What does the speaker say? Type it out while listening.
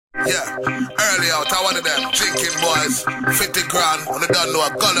Yeah, early out, I one of them drinking boys, 50 grand, on the done know a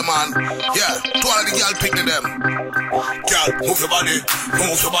Gully man. Yeah, to all of the girl picking them. Girl, move your body,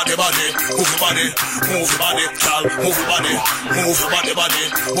 move your body, move your body, move your body, girl, move your body, move your body,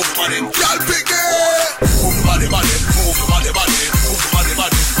 move your body, girl, pick it. Move your body, move your body, move your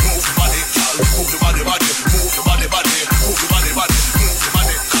body, move your body, girl, move your body, move your body, move your body, move your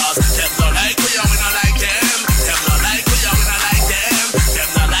body, cause them not like we are, we not like them. Them not like we are, we not like them. Them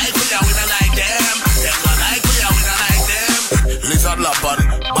not like we are, we not like them. Them not like we are, we not like them. Lizard lapan,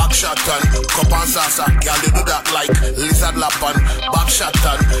 back shot and cup and salsa, girl you do that like lizard lapan, back shot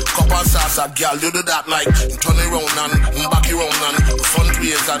and cup and salsa, girl you do that like turn around and back around and front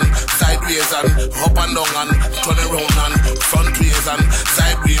ways and sideways and up and down and turn around and front ways and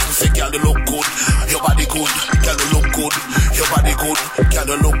sideways. You say girl you look good, your body good, girl you look good, your body good, girl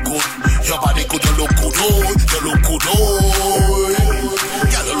you look good, your body good, you look good, oh, you look good, oh.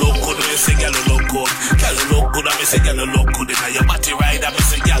 Girl you look good, me say girl you look good, girl you look good, me say girl you look good, inna your body right, me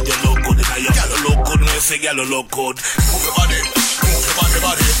say girl you look good, inna your girl you look good, me say girl you look good. Move your body, move your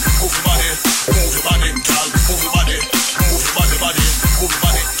body, move your body, move your body, girl, move your body, move your body, move your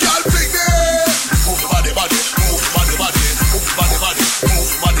body, girl, big day. Move your body, move your body, move your body, move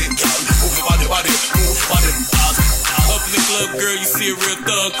your body, girl, move your body, move your body. Up in the club, girl, you see a real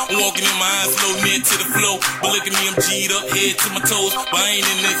thug. I'm walking in my eyes, low near to the flow. But look at me, I'm G'd up, head to my toes. But I ain't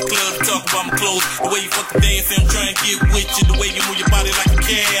in this club to talk about my clothes. The way you fucking dance, I'm trying to get with you. The way you move your body like a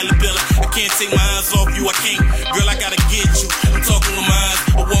caterpillar. I can't take my eyes off you, I can't. Girl, I gotta get you. I'm talking with my eyes.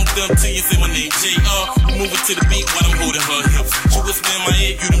 I walk up to you, say my name, J.R. We moving to the beat while I'm holding her hips. She whispered in my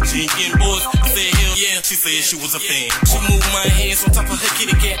ear, you them G-kin boys. I said, hell yeah, she said she was a fan. She moved my hands on top of her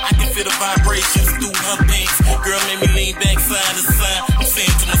kitty cat. I can feel the vibrations through her pants. Girl made me lean back side to side. I'm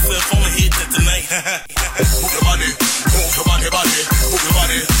saying to myself, I'ma hit that tonight. Move your body, move your body, move your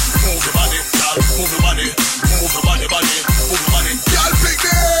body, move your body, girl, move your body, move your body, move your body, girl, big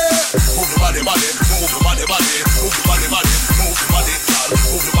day. Move your body, move your body, move your body, move your body, girl,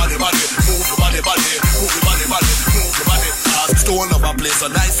 move your body, move your body, move your body, move your body. Stone of a place so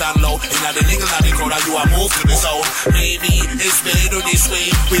nice and low. Inna the nigga and the crowd, you are move to the sound. Maybe it's better this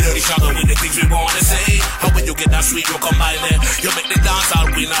way. We know the struggle with the things we wanna say. How when you get that sweet, you combine it. You make the dance all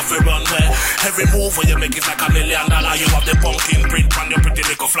queen off a runway. Every move when you make it like $1 million. You have the pumpkin print on your pretty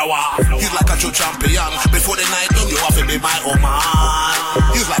little flower. You like a true champion. Before the night done, you have to be my own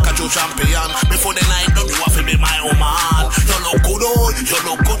man. You like a true champion. Before the night done, you have to be my own man. You look good, oh. You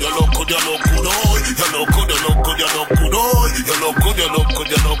look good, you look good, you look good, oh. You look good, you look good, you look good, oh. You look good, you look good,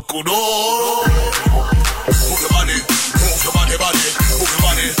 you look good, oh. Move your body, move your body, move your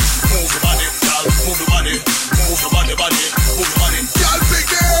body, move your body, girl, move your body, move your body, move your body, girl, big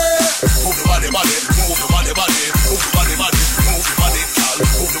day. Move your body, move your body, move your body, move your body, girl,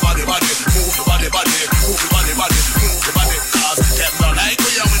 move your body, move your body, move your body, move your body, cause them not like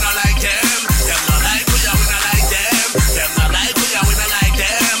we are, we not like them. Them not like we are, we not like them. Them not like we are, we not like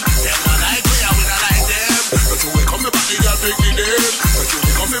them. Them not like we are, we not like them. Don't you wake up me body, girl, pick me them. Don't you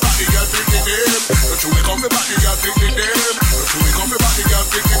wake up me body, girl, pick me them. Don't you wake up me body, girl, pick me them. Don't you wake up me body, girl,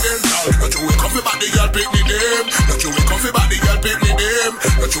 pick me them. Don't you wake up me body, girl, pick me them. Don't you wake up me body, girl, pick me them.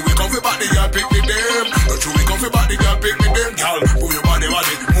 Don't you wake up me body, girl, pick me them. Don't you wake up me body, girl, pick me them. Girl, move your body,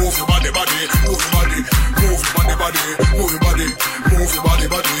 move your body, move your body, move your body, move your body, move your body, move your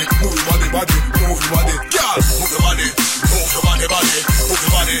body, move your body. Girl, move your body, move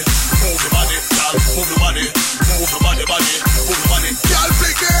your body, move your body, move your body. Girl, move your body, move your body, move your body. Girl,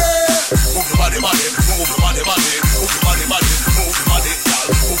 big it. Move your body, move your body, move your body, move your body. Girl,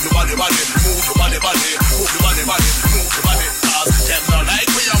 move your body, move your body, move your body, move your body. Cause them not like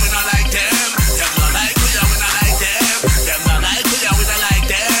we are, we not like them. Them not like we are, we not like them. Them not like we are, we not like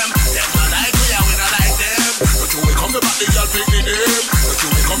them. Them not like we are, we not like them. Don't you wake up me body, girl, pick me them. Don't you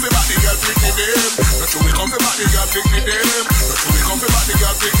wake up me body, girl, pick me them. Don't you wake up me body, girl, pick me them. Don't you wake up me body,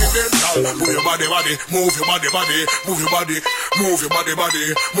 girl, pick me them. Girl, move your body, move your body, move your body, move your body, move your body,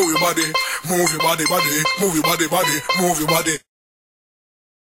 move your body, move your body, move your body, move your body.